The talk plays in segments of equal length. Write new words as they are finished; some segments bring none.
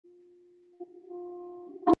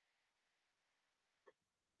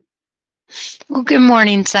Well, good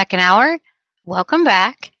morning, second hour. Welcome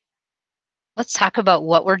back. Let's talk about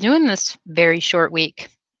what we're doing this very short week.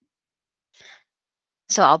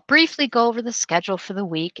 So I'll briefly go over the schedule for the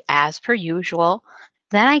week as per usual.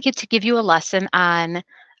 Then I get to give you a lesson on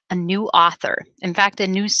a new author. In fact, a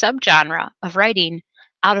new subgenre of writing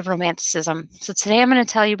out of Romanticism. So today I'm going to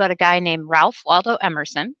tell you about a guy named Ralph Waldo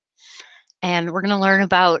Emerson. And we're going to learn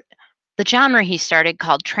about the genre he started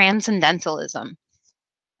called Transcendentalism.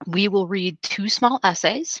 We will read 2 small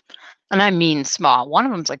essays, and I mean small. One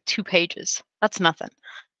of them's like 2 pages. That's nothing.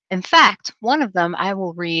 In fact, one of them I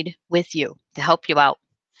will read with you to help you out.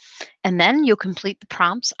 And then you'll complete the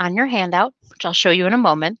prompts on your handout, which I'll show you in a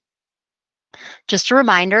moment. Just a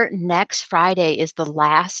reminder, next Friday is the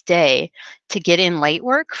last day to get in late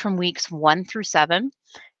work from weeks 1 through 7.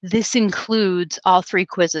 This includes all 3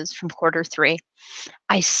 quizzes from quarter 3.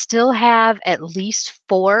 I still have at least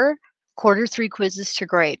 4 quarter 3 quizzes to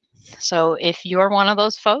grade. So if you're one of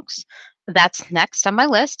those folks, that's next on my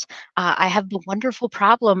list. I have the wonderful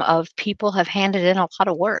problem of people have handed in a lot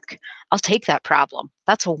of work. I'll take that problem.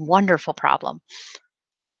 That's a wonderful problem.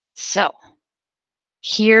 So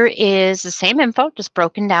here is the same info, just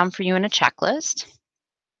broken down for you in a checklist.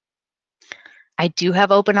 I do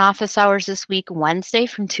have open office hours this week, Wednesday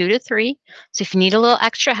from 2 to 3. So if you need a little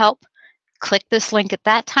extra help, click this link at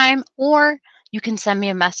that time, or you can send me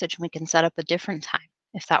a message and we can set up a different time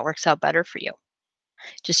if that works out better for you.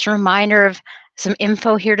 Just a reminder of some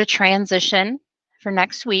info here to transition for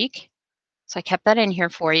next week. So I kept that in here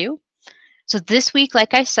for you. So this week,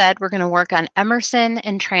 like I said, we're going to work on Emerson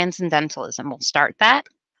and Transcendentalism. We'll start that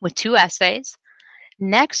with 2 essays.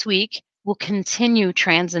 Next week, we'll continue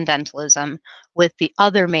Transcendentalism with the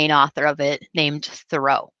other main author of it named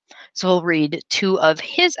Thoreau. So we'll read 2 of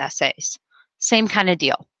his essays. Same kind of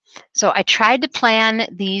deal. So I tried to plan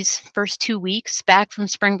these first 2 weeks back from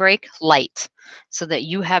spring break light so that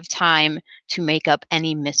you have time to make up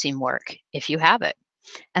any missing work if you have it.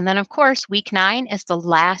 And then, of course, week 9 is the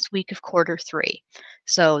last week of quarter 3.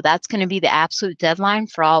 So that's going to be the absolute deadline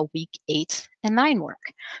for all week 8 and 9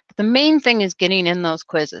 work. But the main thing is getting in those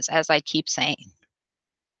quizzes, as I keep saying.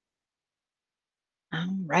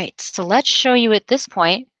 All right, so let's show you at this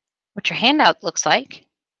point what your handout looks like.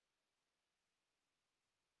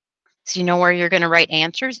 So you know where you're going to write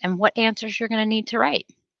answers and what answers you're going to need to write.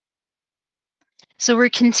 So we're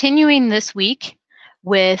continuing this week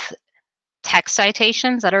with text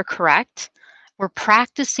citations that are correct. We're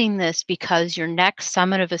practicing this because your next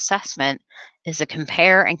summative assessment is a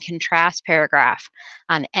compare and contrast paragraph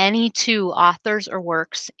on any 2 authors or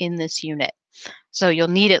works in this unit. So you'll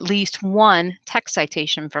need at least 1 text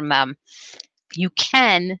citation from them. You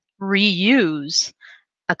can reuse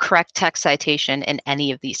a correct text citation in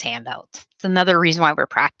any of these handouts. It's another reason why we're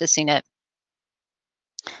practicing it.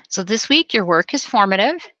 So this week, your work is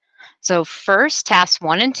formative. So first, tasks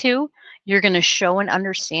 1 and 2, you're going to show an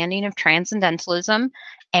understanding of Transcendentalism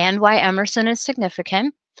and why Emerson is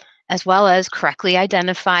significant, as well as correctly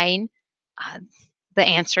identifying the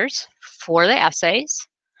answers for the essays.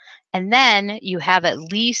 And then you have at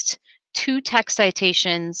least 2 text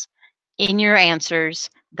citations in your answers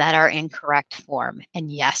that are in correct form.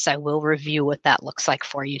 And yes, I will review what that looks like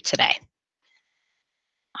for you today.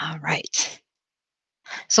 All right.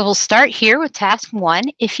 So we'll start here with task 1.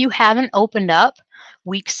 If you haven't opened up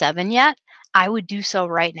week 7 yet, I would do so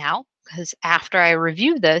right now, because after I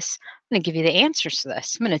review this, I'm going to give you the answers to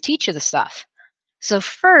this. I'm going to teach you the stuff. So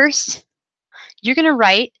first, you're going to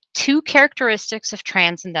write 2 characteristics of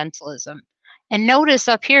Transcendentalism. And notice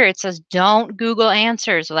up here, it says, don't Google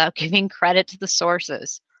answers without giving credit to the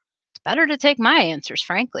sources. It's better to take my answers,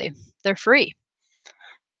 frankly. They're free.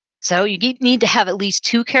 So you need to have at least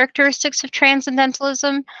 2 characteristics of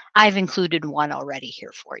Transcendentalism. I've included 1 already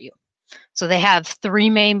here for you. So they have 3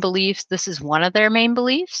 main beliefs. This is one of their main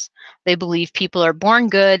beliefs. They believe people are born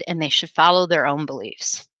good and they should follow their own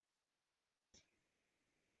beliefs.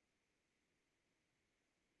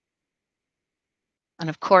 And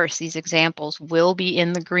of course, these examples will be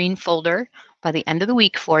in the green folder by the end of the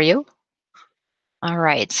week for you. All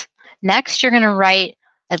right. Next, you're going to write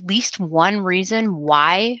at least 1 reason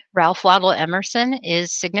why Ralph Waldo Emerson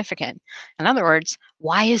is significant. In other words,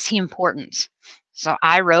 why is he important? So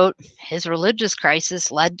I wrote, his religious crisis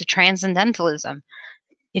led to Transcendentalism.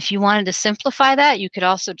 If you wanted to simplify that, you could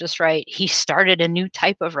also just write, he started a new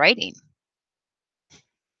type of writing.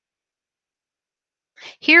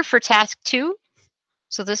 Here for task 2,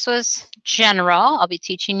 so this was general. I'll be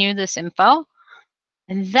teaching you this info.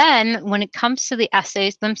 And then when it comes to the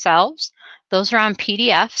essays themselves, those are on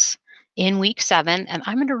PDFs. in week 7, and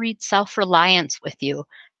I'm going to read self-reliance with you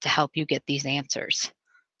to help you get these answers.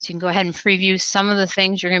 So you can go ahead and preview some of the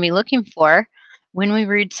things you're going to be looking for. When we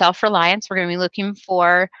read self-reliance, we're going to be looking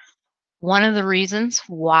for one of the reasons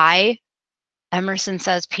why Emerson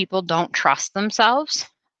says people don't trust themselves,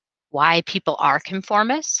 why people are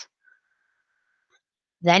conformists.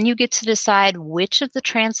 Then you get to decide which of the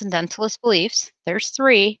transcendentalist beliefs, there's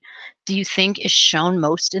 3, do you think is shown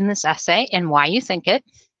most in this essay and why you think it.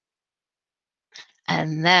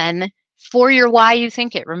 And then for your why you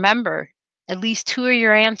think it, remember, at least 2 of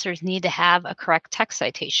your answers need to have a correct text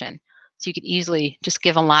citation. So you could easily just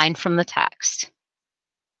give a line from the text.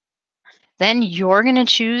 Then you're going to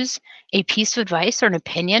choose a piece of advice or an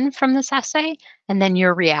opinion from this essay, and then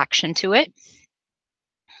your reaction to it.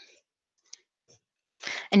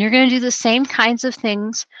 And you're going to do the same kinds of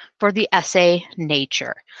things for the essay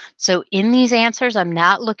nature. So in these answers, I'm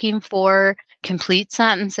not looking for complete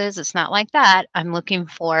sentences. It's not like that. I'm looking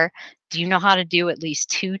for, do you know how to do at least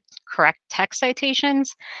 2 correct text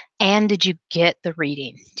citations? And did you get the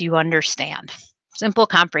reading? Do you understand? Simple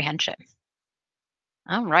comprehension.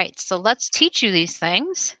 All right, so let's teach you these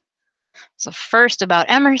things. So first about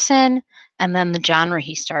Emerson, and then the genre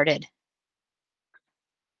he started.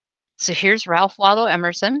 So here's Ralph Waldo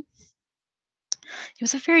Emerson. He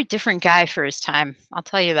was a very different guy for his time, I'll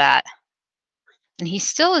tell you that. And he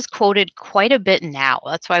still is quoted quite a bit now.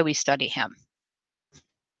 That's why we study him.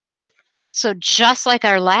 So just like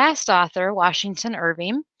our last author, Washington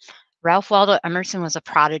Irving, Ralph Waldo Emerson was a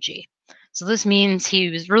prodigy. So this means he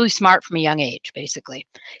was really smart from a young age, basically.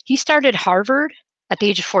 He started Harvard at the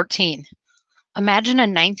age of 14. Imagine a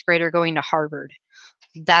 9th grader going to Harvard.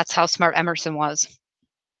 That's how smart Emerson was.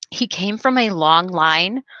 He came from a long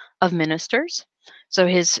line of ministers. So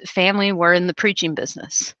his family were in the preaching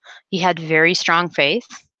business. He had very strong faith.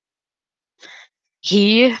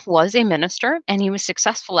 He was a minister and he was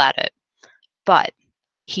successful at it, but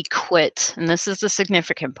he quit. And this is the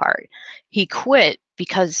significant part. He quit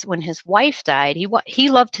because when his wife died, he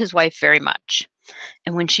loved his wife very much.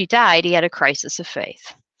 And when she died, he had a crisis of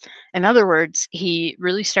faith. In other words, he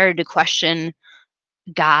really started to question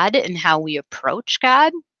God and how we approach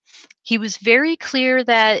God. He was very clear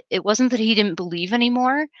that it wasn't that he didn't believe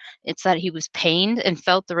anymore, it's that he was pained and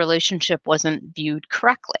felt the relationship wasn't viewed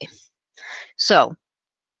correctly. So,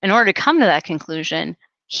 in order to come to that conclusion,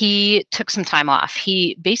 he took some time off.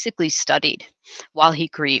 He basically studied while he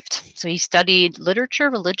grieved. So he studied literature,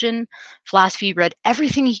 religion, philosophy, read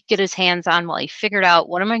everything he could get his hands on while he figured out,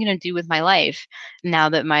 what am I going to do with my life now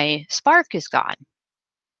that my spark is gone?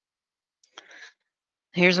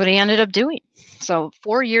 Here's what he ended up doing. So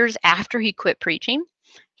 4 years after he quit preaching,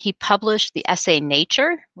 he published the essay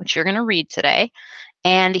Nature, which you're going to read today,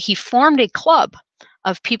 and he formed a club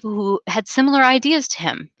of people who had similar ideas to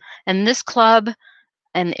him. And this club,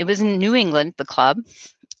 and it was in New England, the club,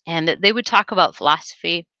 and they would talk about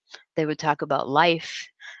philosophy, they would talk about life,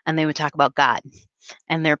 and they would talk about God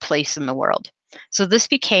and their place in the world. So this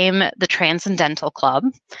became the Transcendental Club.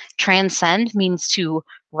 Transcend means to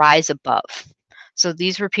rise above. So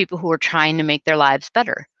these were people who were trying to make their lives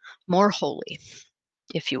better, more holy,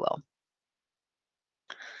 if you will.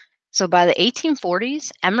 So by the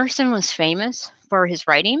 1840s, Emerson was famous for his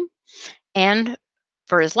writing and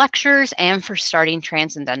for his lectures and for starting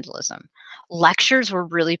Transcendentalism. Lectures were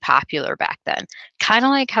really popular back then, kind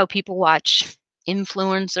of like how people watch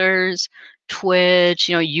influencers, Twitch,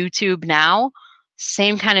 YouTube now.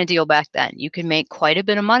 Same kind of deal back then. You could make quite a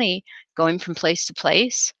bit of money going from place to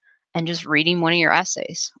place and just reading one of your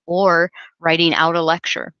essays or writing out a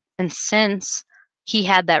lecture. And since he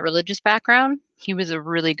had that religious background, he was a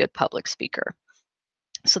really good public speaker.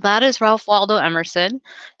 So that is Ralph Waldo Emerson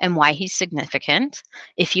and why he's significant.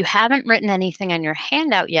 If you haven't written anything on your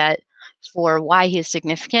handout yet for why he is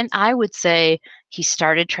significant, I would say he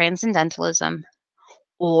started Transcendentalism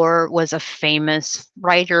or was a famous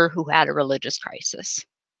writer who had a religious crisis.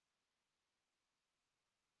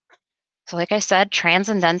 So like I said,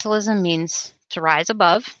 Transcendentalism means to rise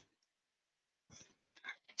above.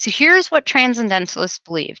 So here's what Transcendentalists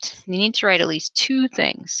believed. You need to write at least 2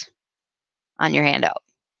 things on your handout.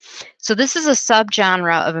 So this is a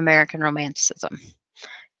subgenre of American Romanticism.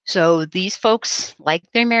 So these folks, like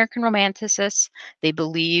the American Romanticists, they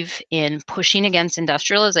believe in pushing against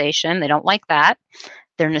industrialization. They don't like that.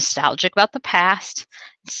 They're nostalgic about the past.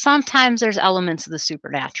 Sometimes there's elements of the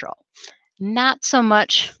supernatural. Not so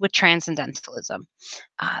much with Transcendentalism.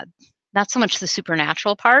 Not so much the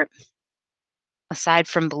supernatural part, aside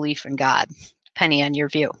from belief in God, depending on your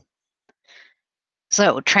view.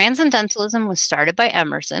 So Transcendentalism was started by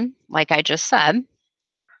Emerson, like I just said.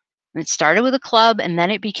 And it started with a club, and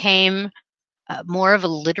then it became more of a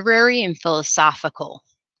literary and philosophical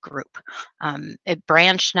group. It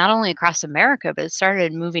branched not only across America, but it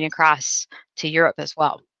started moving across to Europe as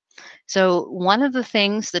well. So, one of the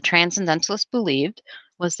things the Transcendentalists believed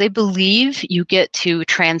was they believe you get to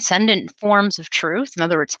transcendent forms of truth, in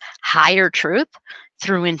other words, higher truth,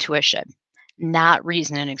 through intuition, not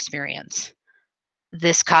reason and experience.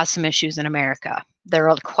 This caused some issues in America. There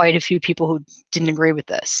are quite a few people who didn't agree with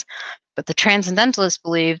this. But the Transcendentalists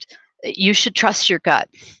believed that you should trust your gut.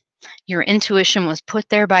 Your intuition was put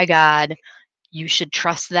there by God. You should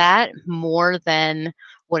trust that more than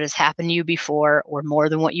what has happened to you before or more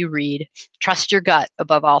than what you read. Trust your gut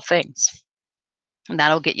above all things, and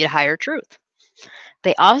that'll get you to higher truth.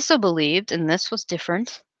 They also believed, and this was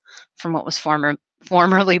different from what was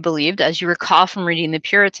formerly believed, as you recall from reading the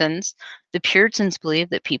Puritans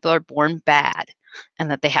believed that people are born bad and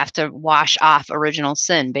that they have to wash off original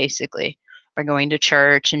sin, basically, by going to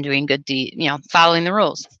church and doing good deeds, following the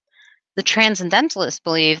rules. The Transcendentalists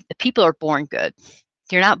believe that people are born good.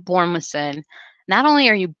 You're not born with sin. Not only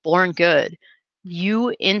are you born good,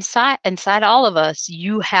 you inside all of us,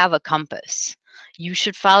 you have a compass. You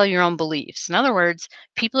should follow your own beliefs. In other words,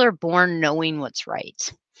 people are born knowing what's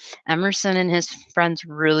right. Emerson and his friends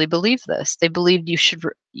really believed this. They believed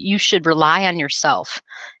you should rely on yourself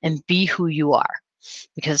and be who you are,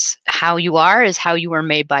 because how you are is how you were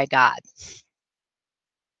made by God.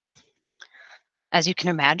 As you can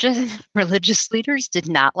imagine, religious leaders did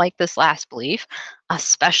not like this last belief,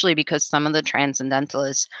 especially because some of the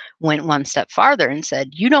Transcendentalists went one step farther and said,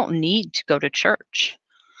 you don't need to go to church.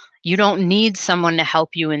 You don't need someone to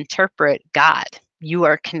help you interpret God. You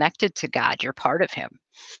are connected to God. You're part of Him.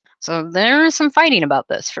 So there is some fighting about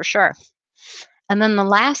this for sure. And then the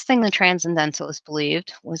last thing the Transcendentalists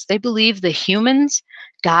believed was they believed the humans,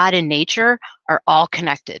 God, and nature are all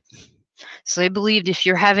connected. So they believed if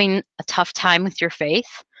you're having a tough time with your faith,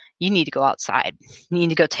 you need to go outside. You need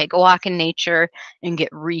to go take a walk in nature and get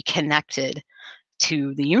reconnected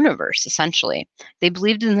to the universe, essentially. They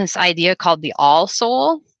believed in this idea called the all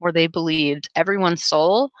soul, where they believed everyone's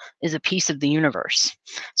soul is a piece of the universe.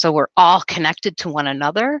 So we're all connected to one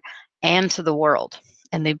another and to the world.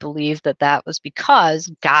 And they believed that that was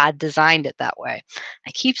because God designed it that way.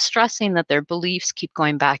 I keep stressing that their beliefs keep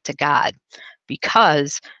going back to God,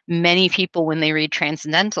 because many people, when they read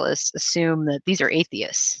Transcendentalists, assume that these are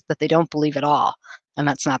atheists, that they don't believe at all. And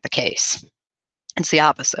that's not the case. It's the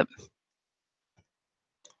opposite.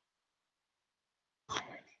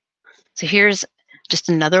 So here's just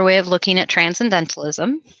another way of looking at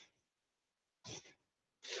Transcendentalism.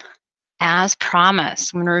 As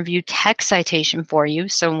promised, I'm going to review text citation for you.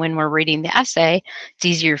 So when we're reading the essay, it's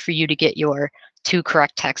easier for you to get your 2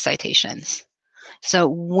 correct text citations. So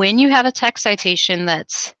when you have a text citation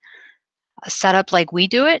that's set up like we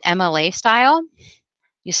do it, MLA style,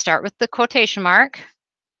 you start with the quotation mark,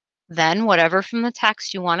 then whatever from the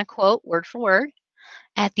text you want to quote word for word.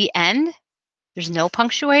 At the end, there's no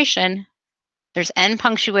punctuation. There's end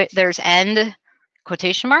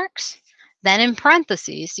quotation marks. Then in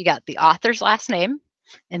parentheses, you got the author's last name,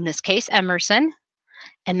 in this case, Emerson,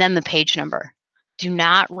 and then the page number. Do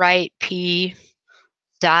not write P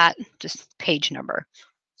dot, just page number.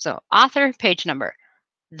 So author, page number,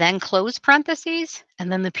 then close parentheses,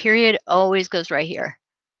 and then the period always goes right here.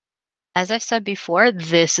 As I've said before,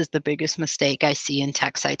 this is the biggest mistake I see in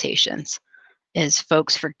text citations, is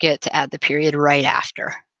folks forget to add the period right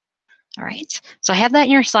after. All right, so I have that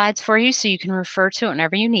in your slides for you so you can refer to it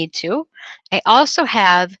whenever you need to. I also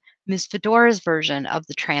have Ms. Fedora's version of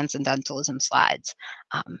the Transcendentalism slides.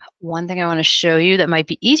 One thing I want to show you that might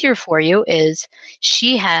be easier for you is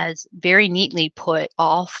she has very neatly put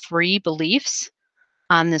all 3 beliefs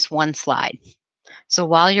on this one slide. So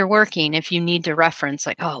while you're working, if you need to reference,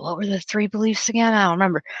 like, oh, what were the 3 beliefs again? I don't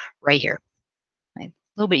remember. Right here. Right. A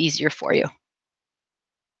little bit easier for you.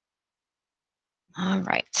 All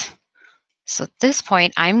right. So at this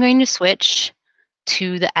point, I'm going to switch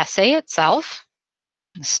to the essay itself.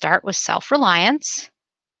 Start with self-reliance.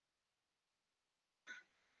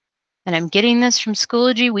 And I'm getting this from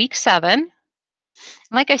Schoology Week 7.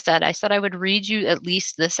 Like I said I would read you at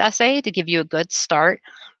least this essay to give you a good start.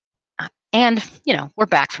 And, we're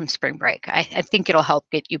back from spring break. I think it'll help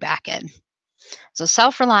get you back in. So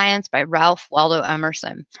Self-Reliance by Ralph Waldo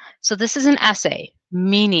Emerson. So this is an essay,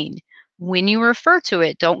 meaning when you refer to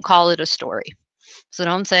it, don't call it a story. So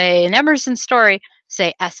don't say an Emerson story,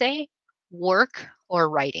 say essay, work, or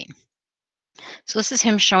writing. So this is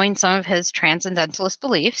him showing some of his transcendentalist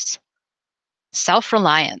beliefs.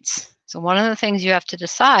 Self-reliance. So one of the things you have to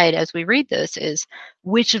decide as we read this is,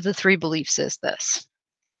 which of the 3 beliefs is this?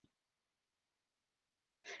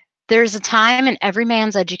 There is a time in every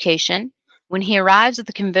man's education when he arrives at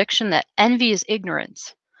the conviction that envy is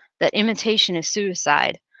ignorance, that imitation is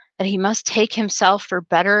suicide, that he must take himself for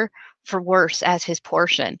better, for worse as his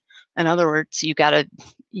portion. In other words, you gotta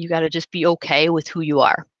just be okay with who you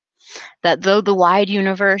are. That though the wide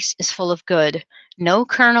universe is full of good, no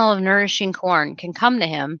kernel of nourishing corn can come to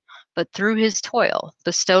him but through his toil,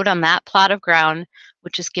 bestowed on that plot of ground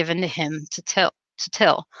which is given to him to till.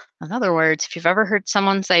 In other words, if you've ever heard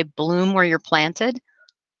someone say bloom where you're planted,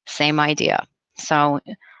 same idea. So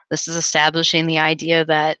this is establishing the idea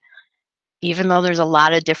that even though there's a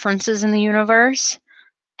lot of differences in the universe,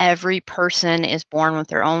 every person is born with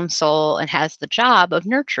their own soul and has the job of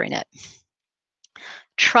nurturing it.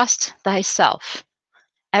 Trust thyself.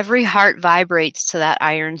 Every heart vibrates to that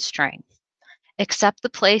iron string. Accept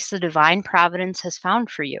the place the divine providence has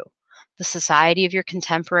found for you, the society of your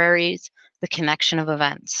contemporaries, the connection of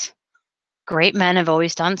events. Great men have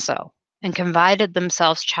always done so, and confided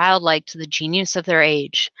themselves childlike to the genius of their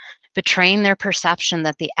age, betraying their perception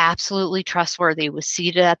that the absolutely trustworthy was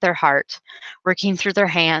seated at their heart, working through their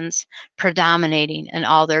hands, predominating in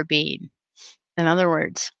all their being. In other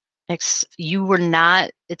words, it's not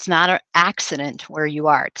an accident where you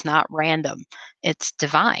are. It's not random. It's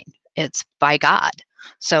divine. It's by God.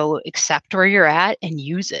 So accept where you're at and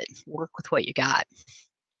use it. Work with what you got.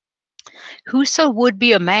 Whoso would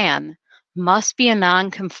be a man must be a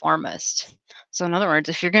nonconformist. So in other words,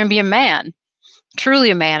 if you're going to be a man, truly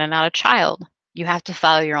a man and not a child, you have to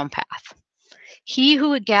follow your own path. He who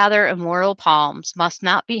would gather immortal palms must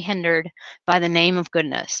not be hindered by the name of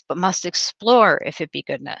goodness, but must explore if it be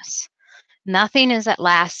goodness. Nothing is at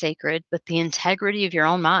last sacred but the integrity of your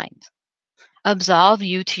own mind. Absolve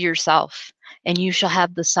you to yourself, and you shall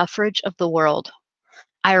have the suffrage of the world.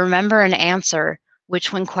 I remember an answer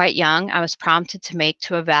which, when quite young, I was prompted to make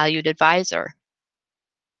to a valued adviser,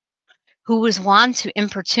 who was wont to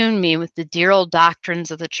importune me with the dear old doctrines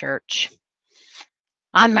of the church.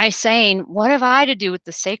 On my saying, what have I to do with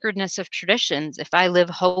the sacredness of traditions if I live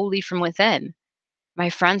wholly from within? My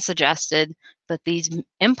friend suggested, but these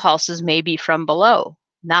impulses may be from below,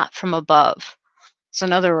 not from above. So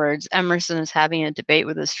in other words, Emerson is having a debate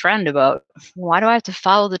with his friend about, why do I have to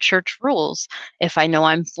follow the church rules if I know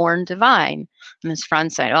I'm born divine? And his friend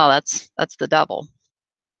said, oh, that's the devil.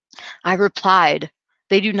 I replied,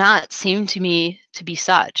 they do not seem to me to be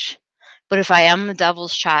such. But if I am the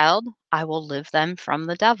devil's child, I will live them from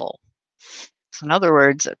the devil. So in other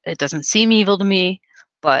words, it doesn't seem evil to me,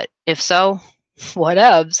 but if so,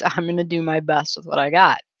 whatevs, I'm going to do my best with what I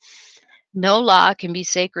got. No law can be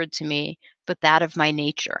sacred to me but that of my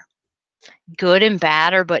nature. Good and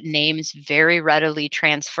bad are but names very readily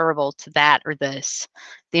transferable to that or this.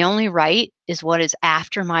 The only right is what is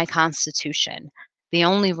after my constitution. The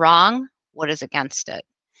only wrong, what is against it.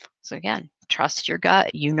 So again, trust your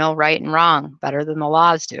gut. You know right and wrong better than the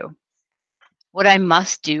laws do. What I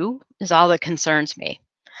must do is all that concerns me,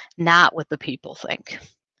 not what the people think.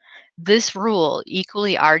 This rule,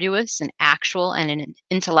 equally arduous in actual and in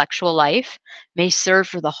intellectual life, may serve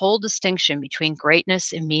for the whole distinction between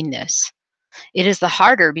greatness and meanness. It is the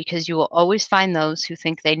harder because you will always find those who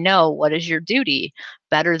think they know what is your duty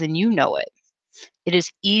better than you know it. It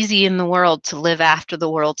is easy in the world to live after the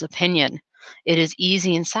world's opinion. It is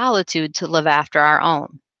easy in solitude to live after our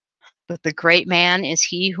own. But the great man is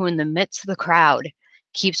he who in the midst of the crowd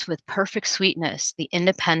keeps with perfect sweetness the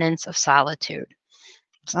independence of solitude.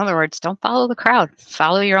 So in other words, don't follow the crowd,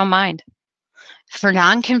 follow your own mind. For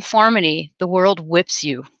nonconformity, the world whips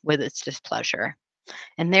you with its displeasure,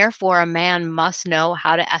 and therefore a man must know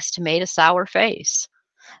how to estimate a sour face.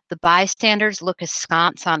 The bystanders look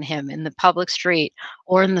askance on him in the public street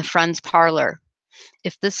or in the friend's parlor.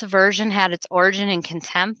 If this aversion had its origin in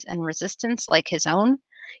contempt and resistance like his own,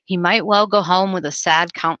 he might well go home with a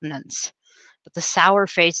sad countenance. But the sour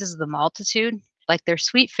faces of the multitude, like their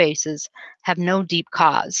sweet faces, have no deep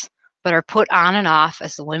cause, but are put on and off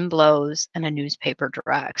as the wind blows and a newspaper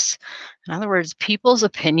directs. In other words, people's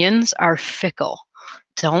opinions are fickle.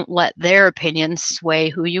 Don't let their opinions sway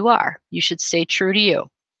who you are. You should stay true to you.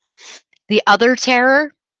 The other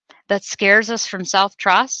terror that scares us from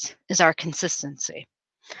self-trust is our consistency,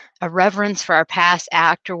 a reverence for our past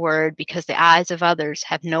act or word because the eyes of others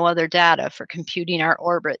have no other data for computing our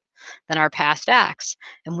orbit than our past acts,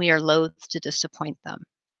 and we are loath to disappoint them.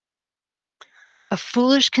 A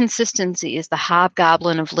foolish consistency is the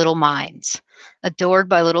hobgoblin of little minds, adored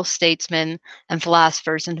by little statesmen and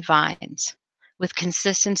philosophers and divines. With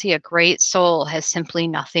consistency, a great soul has simply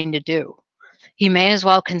nothing to do. He may as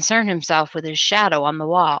well concern himself with his shadow on the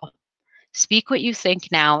wall. Speak what you think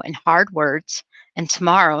now in hard words, And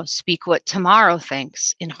tomorrow, speak what tomorrow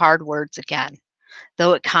thinks in hard words again,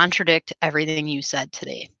 though it contradict everything you said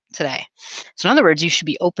today. So in other words, you should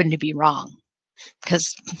be open to be wrong,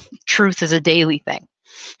 because truth is a daily thing.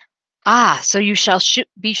 So you shall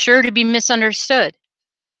be sure to be misunderstood.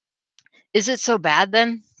 Is it so bad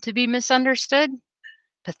then to be misunderstood?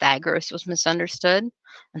 Pythagoras was misunderstood,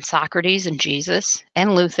 and Socrates and Jesus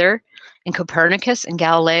and Luther and Copernicus and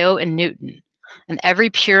Galileo and Newton, and every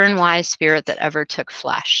pure and wise spirit that ever took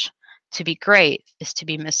flesh. To be great is to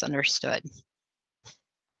be misunderstood.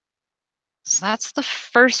 So that's the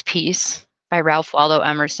first piece by Ralph Waldo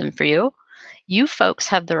Emerson for you. You folks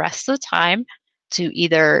have the rest of the time to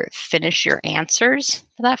either finish your answers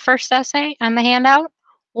to that first essay on the handout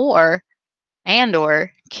or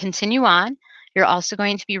continue on. You're also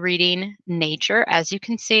going to be reading Nature. As you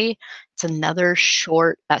can see, it's another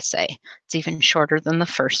short essay. It's even shorter than the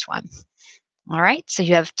first one. All right, so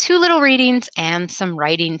you have 2 little readings and some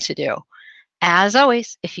writing to do. As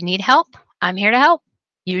always, if you need help, I'm here to help.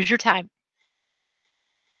 Use your time.